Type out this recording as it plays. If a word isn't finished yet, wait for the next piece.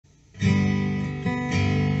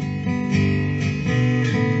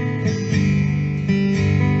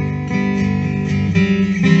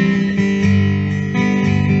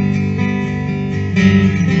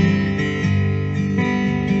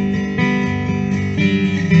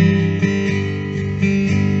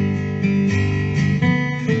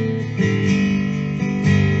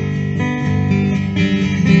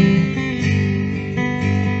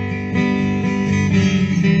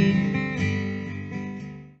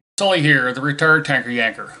Sully here, the retired tanker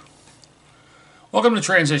yanker. Welcome to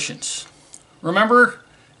Transitions. Remember,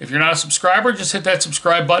 if you're not a subscriber, just hit that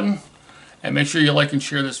subscribe button and make sure you like and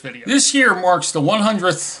share this video. This year marks the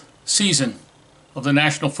 100th season of the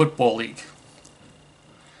National Football League.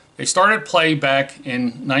 They started play back in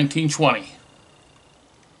 1920.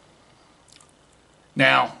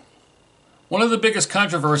 Now, one of the biggest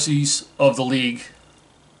controversies of the league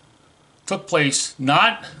took place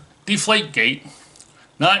not Deflategate,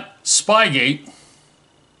 not Spygate,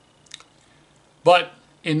 but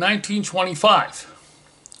in 1925,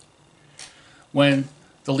 when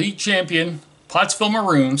the league champion Pottsville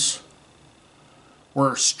Maroons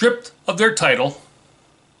were stripped of their title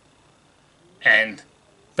and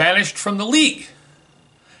banished from the league.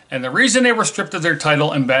 And the reason they were stripped of their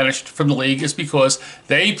title and banished from the league is because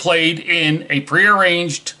they played in a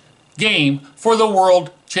prearranged game for the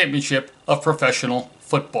World Championship of Professional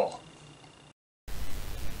Football.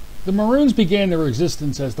 The Maroons began their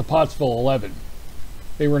existence as the Pottsville 11.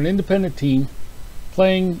 They were an independent team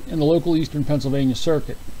playing in the local Eastern Pennsylvania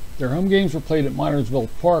circuit. Their home games were played at Monersville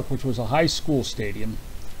Park, which was a high school stadium.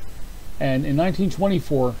 And in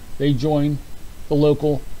 1924, they joined the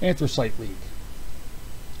local Anthracite League.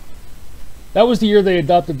 That was the year they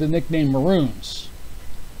adopted the nickname Maroons.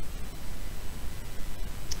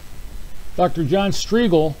 Dr. John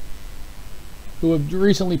Striegel, who had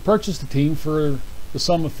recently purchased the team for the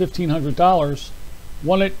sum of $1,500,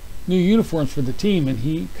 wanted new uniforms for the team, and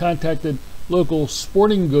he contacted local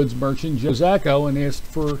sporting goods merchant Joe Zacco and asked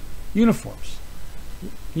for uniforms.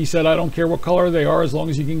 He said, "I don't care what color they are as long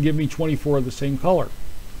as you can give me 24 of the same color."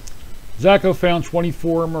 Zacco found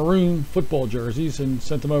 24 maroon football jerseys and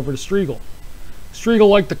sent them over to Striegel. Striegel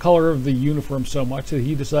liked the color of the uniform so much that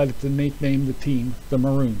he decided to nickname the team the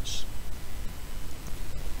Maroons.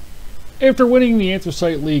 After winning the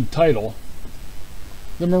Anthracite League title,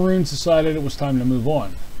 the Maroons decided it was time to move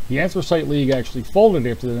on. The Anthracite League actually folded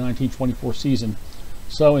after the 1924 season,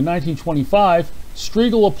 so in 1925,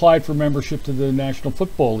 Striegel applied for membership to the National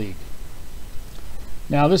Football League.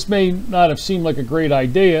 Now, this may not have seemed like a great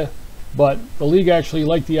idea, but the league actually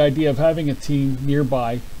liked the idea of having a team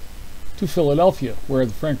nearby to Philadelphia, where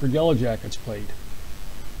the Frankford Yellow Jackets played.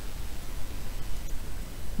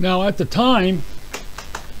 Now, at the time,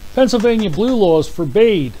 Pennsylvania blue laws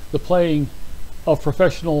forbade the playing of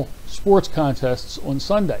professional sports contests on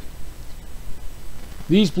Sunday.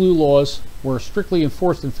 These blue laws were strictly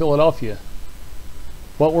enforced in Philadelphia,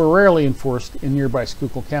 but were rarely enforced in nearby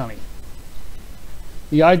Schuylkill County.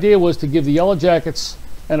 The idea was to give the Yellow Jackets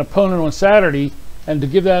an opponent on Saturday and to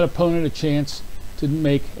give that opponent a chance to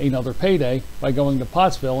make another payday by going to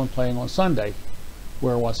Pottsville and playing on Sunday,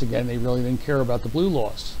 where once again they really didn't care about the blue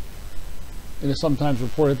laws. It is sometimes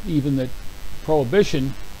reported even that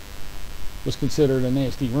prohibition was considered a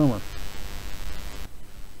nasty rumor.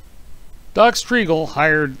 Doc Striegel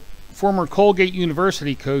hired former Colgate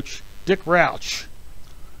University coach Dick Rauch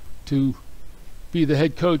to be the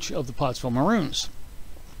head coach of the Pottsville Maroons.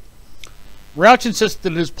 Rauch insisted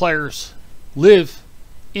that his players live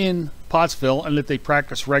in Pottsville and that they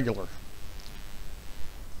practice regular.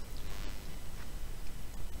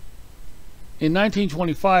 In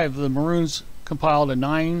 1925, the Maroons compiled a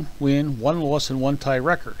 9-win, 1-loss, and 1-tie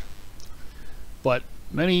record. But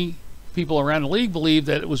many people around the league believed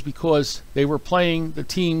that it was because they were playing the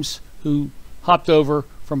teams who hopped over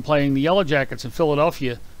from playing the Yellow Jackets in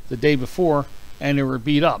Philadelphia the day before, and they were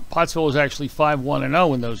beat up. Pottsville was actually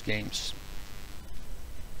 5-1-0 in those games.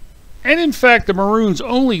 And in fact, the Maroons'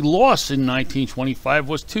 only loss in 1925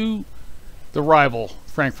 was to the rival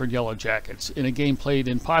Frankford Yellow Jackets in a game played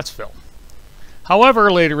in Pottsville.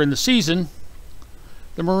 However, later in the season,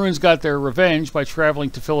 the Maroons got their revenge by traveling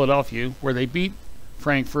to Philadelphia, where they beat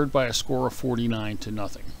Frankford by a score of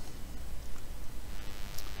 49-0.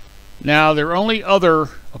 Now, their only other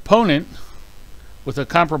opponent with a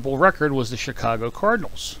comparable record was the Chicago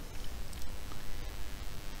Cardinals.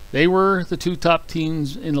 They were the two top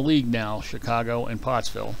teams in the league now, Chicago and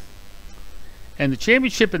Pottsville. And the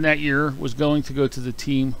championship in that year was going to go to the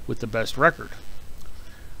team with the best record.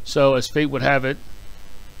 So, as fate would have it,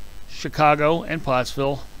 Chicago and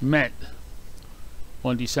Pottsville met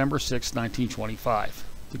on December 6, 1925.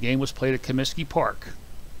 The game was played at Comiskey Park.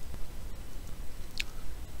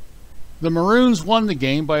 The Maroons won the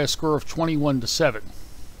game by a score of 21-7.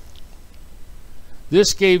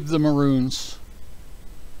 This gave the Maroons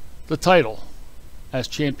the title as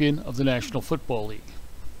champion of the National Football League.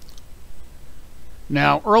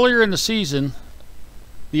 Now, earlier in the season,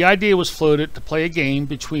 the idea was floated to play a game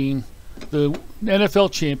between the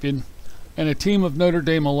NFL champion and a team of Notre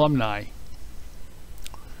Dame alumni.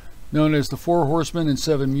 known as the Four Horsemen and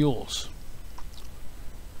Seven Mules.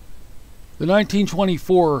 The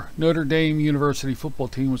 1924 Notre Dame University football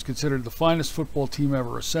team was considered the finest football team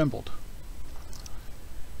ever assembled.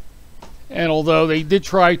 And although they did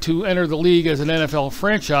try to enter the league as an NFL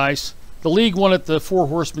franchise, the league wanted the Four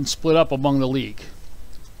Horsemen split up among the league.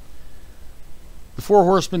 The Four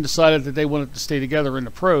Horsemen decided that they wanted to stay together in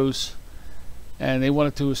the pros, and they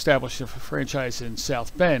wanted to establish a franchise in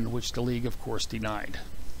South Bend, which the league, of course, denied.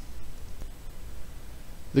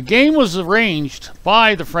 The game was arranged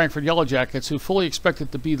by the Frankford Yellow Jackets, who fully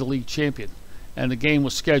expected to be the league champion, and the game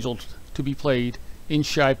was scheduled to be played in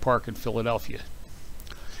Shibe Park in Philadelphia.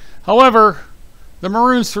 However, the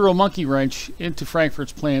Maroons threw a monkey wrench into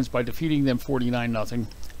Frankfurt's plans by defeating them 49-0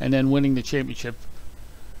 and then winning the championship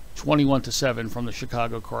 21-7 from the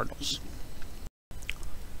Chicago Cardinals.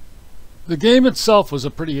 The game itself was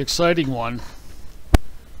a pretty exciting one,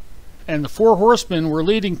 and the Four Horsemen were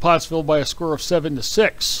leading Pottsville by a score of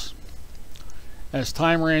 7-6 as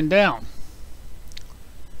time ran down.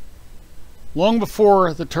 Long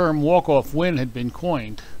before the term walk-off win had been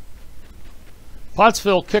coined,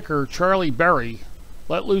 Pottsville kicker Charlie Berry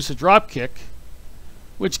let loose a drop kick,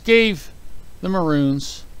 which gave the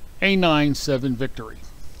Maroons a 9-7 victory.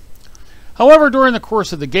 However, during the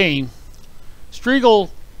course of the game, Striegel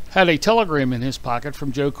had a telegram in his pocket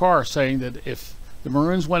from Joe Carr saying that if the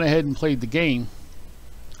Maroons went ahead and played the game,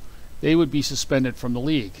 they would be suspended from the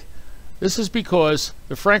league. This is because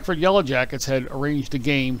the Frankfurt Yellow Jackets had arranged a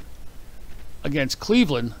game against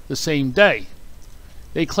Cleveland the same day.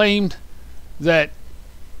 They claimed that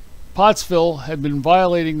Pottsville had been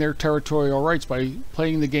violating their territorial rights by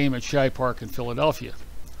playing the game at Shibe Park in Philadelphia.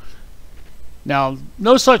 Now,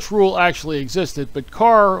 no such rule actually existed, but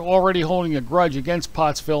Carr, already holding a grudge against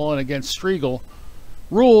Pottsville and against Striegel,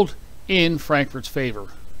 ruled in Frankfurt's favor.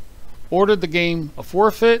 Ordered the game a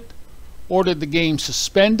forfeit, ordered the game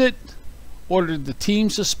suspended, ordered the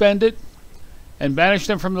team suspended, and banished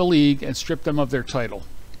them from the league and stripped them of their title.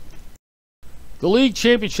 The league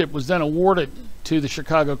championship was then awarded to the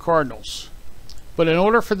Chicago Cardinals, but in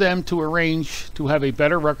order for them to arrange to have a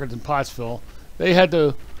better record than Pottsville, they had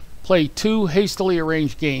to play two hastily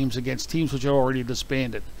arranged games against teams which had already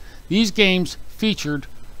disbanded. These games featured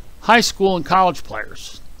high school and college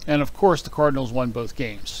players, and of course the Cardinals won both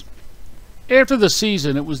games. After the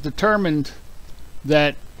season, it was determined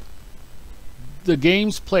that the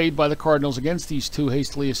games played by the Cardinals against these two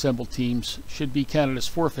hastily assembled teams should be counted as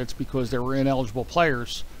forfeits because there were ineligible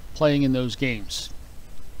players playing in those games.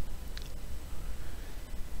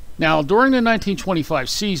 Now, during the 1925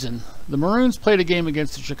 season, the Maroons played a game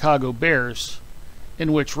against the Chicago Bears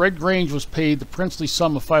in which Red Grange was paid the princely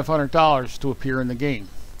sum of $500 to appear in the game.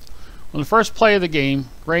 On the first play of the game,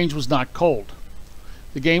 Grange was knocked cold.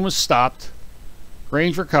 The game was stopped.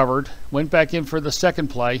 Grange recovered, went back in for the second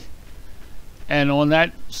play, and on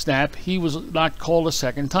that snap, he was knocked cold a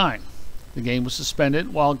second time. The game was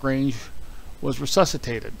suspended while Grange was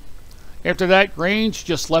resuscitated. After that, Grange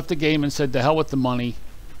just left the game and said, "To hell with the money.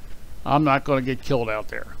 I'm not going to get killed out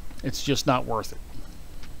there. It's just not worth it."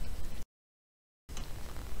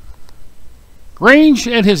 Grange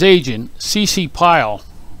and his agent, C.C. Pyle,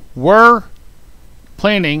 were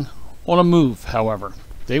planning on a move, however.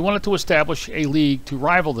 They wanted to establish a league to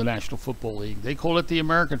rival the National Football League. They called it the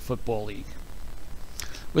American Football League.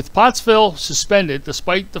 With Pottsville suspended,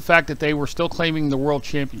 despite the fact that they were still claiming the World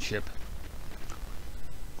Championship,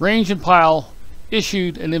 Grange and Pyle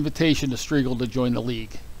issued an invitation to Striegel to join the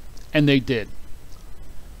league, and they did,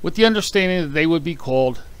 with the understanding that they would be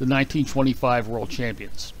called the 1925 World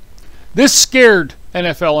Champions. This scared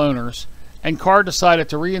NFL owners, and Carr decided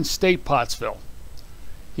to reinstate Pottsville.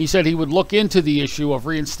 He said he would look into the issue of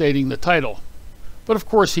reinstating the title, but of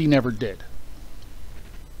course he never did.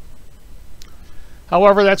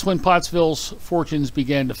 However, that's when Pottsville's fortunes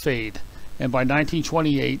began to fade, and by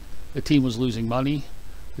 1928, the team was losing money,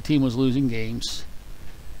 the team was losing games,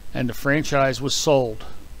 and the franchise was sold.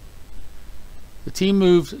 The team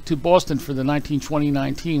moved to Boston for the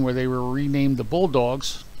 1920-19, where they were renamed the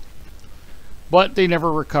Bulldogs, but they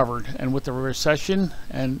never recovered, and with the recession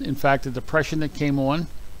and, in fact, the depression that came on,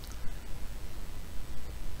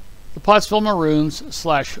 the Pottsville Maroons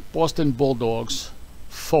 / Boston Bulldogs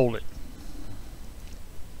folded.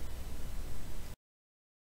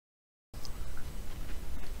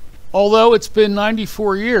 Although it's been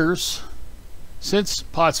 94 years since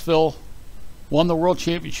Pottsville won the World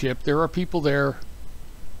Championship, there are people there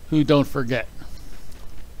who don't forget.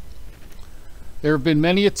 There have been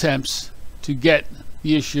many attempts to get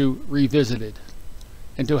the issue revisited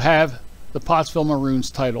and to have the Pottsville Maroons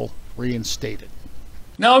title reinstated.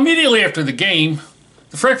 Now, immediately after the game,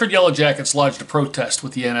 The Frankfurt Yellow Jackets lodged a protest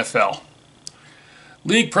with the NFL.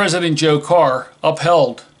 League President Joe Carr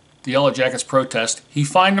upheld the Yellow Jackets' protest. He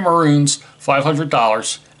fined the Maroons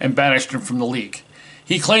 $500 and banished them from the league.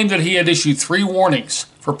 He claimed that he had issued 3 warnings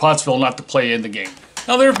for Pottsville not to play in the game.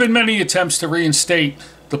 Now, there have been many attempts to reinstate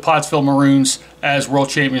the Pottsville Maroons as world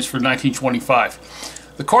champions for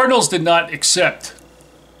 1925. The Cardinals did not accept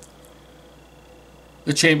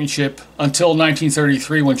the championship until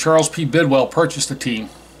 1933 when Charles P. Bidwell purchased the team.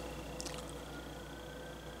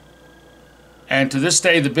 And to this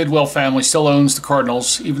day, the Bidwell family still owns the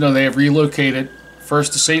Cardinals, even though they have relocated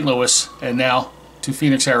first to St. Louis and now to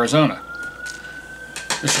Phoenix, Arizona.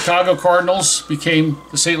 The Chicago Cardinals became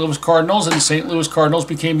the St. Louis Cardinals, and the St. Louis Cardinals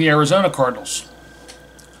became the Arizona Cardinals.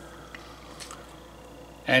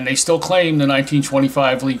 And they still claim the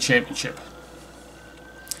 1925 league championship.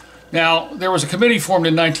 Now, there was a committee formed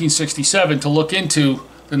in 1967 to look into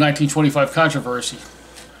the 1925 controversy.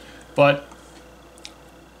 But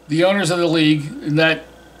the owners of the league in that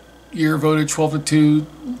year voted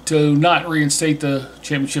 12-2 to not reinstate the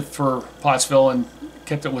championship for Pottsville and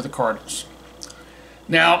kept it with the Cardinals.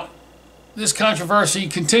 Now, this controversy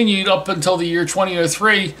continued up until the year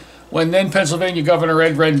 2003 when then Pennsylvania Governor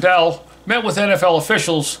Ed Rendell met with NFL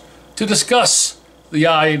officials to discuss the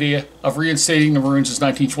idea of reinstating the Maroons as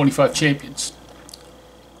 1925 champions.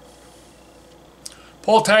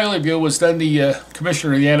 Paul Tagliabue was then the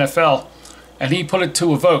commissioner of the NFL, and he put it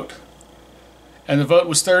to a vote. And the vote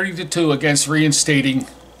was 30-2 against reinstating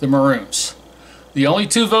the Maroons. The only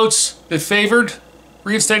 2 votes that favored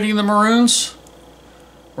reinstating the Maroons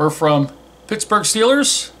were from Pittsburgh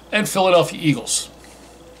Steelers and Philadelphia Eagles.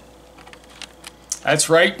 That's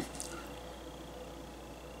right.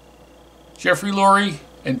 Jeffrey Lurie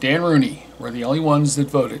and Dan Rooney were the only ones that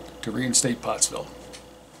voted to reinstate Pottsville.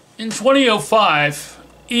 In 2005,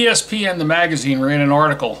 ESPN the magazine ran an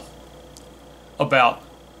article about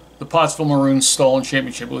the Pottsville Maroons stolen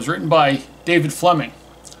championship. It was written by David Fleming.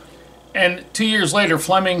 And 2 years later,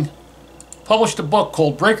 Fleming published a book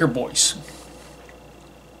called Breaker Boys.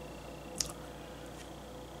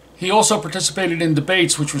 He also participated in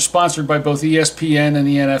debates which were sponsored by both ESPN and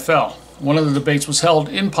the NFL. One of the debates was held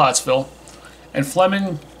in Pottsville, and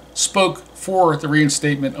Fleming spoke for the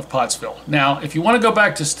reinstatement of Pottsville. Now, if you want to go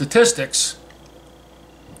back to statistics,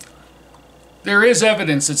 there is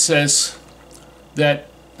evidence that says that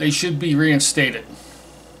they should be reinstated.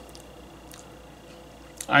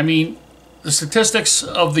 I mean, the statistics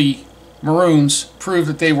of the Maroons prove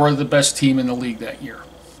that they were the best team in the league that year.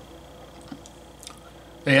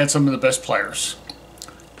 They had some of the best players.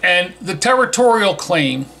 And the territorial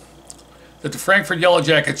claim that the Frankfurt Yellow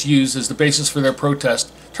Jackets used as the basis for their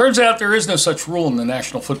protest, turns out there is no such rule in the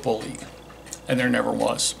National Football League, and there never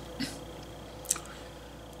was.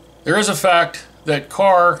 There is a fact that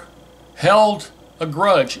Carr held a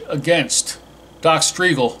grudge against Doc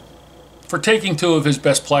Striegel for taking 2 of his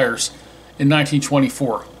best players in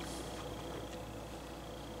 1924.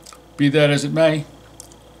 Be that as it may,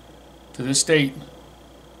 to this date,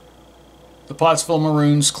 the Pottsville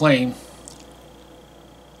Maroons claim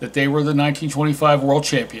that they were the 1925 world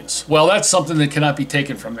champions. Well, that's something that cannot be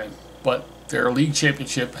taken from them, but their league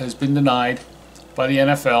championship has been denied by the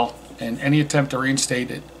NFL, and any attempt to reinstate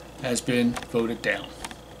it has been voted down.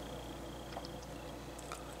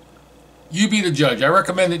 You be the judge. I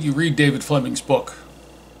recommend that you read David Fleming's book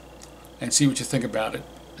and see what you think about it.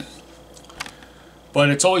 But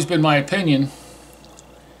it's always been my opinion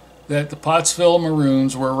that the Pottsville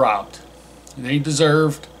Maroons were robbed. They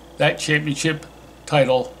deserved that championship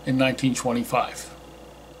title in 1925.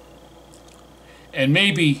 And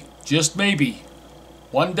maybe, just maybe,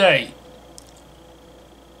 one day,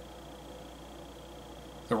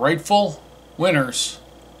 the rightful winners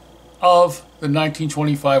of the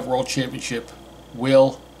 1925 World Championship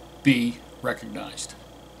will be recognized.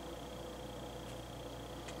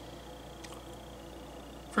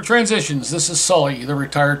 For Transitions, this is Sully, the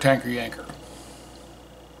retired tanker yanker.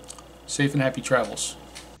 Safe and happy travels.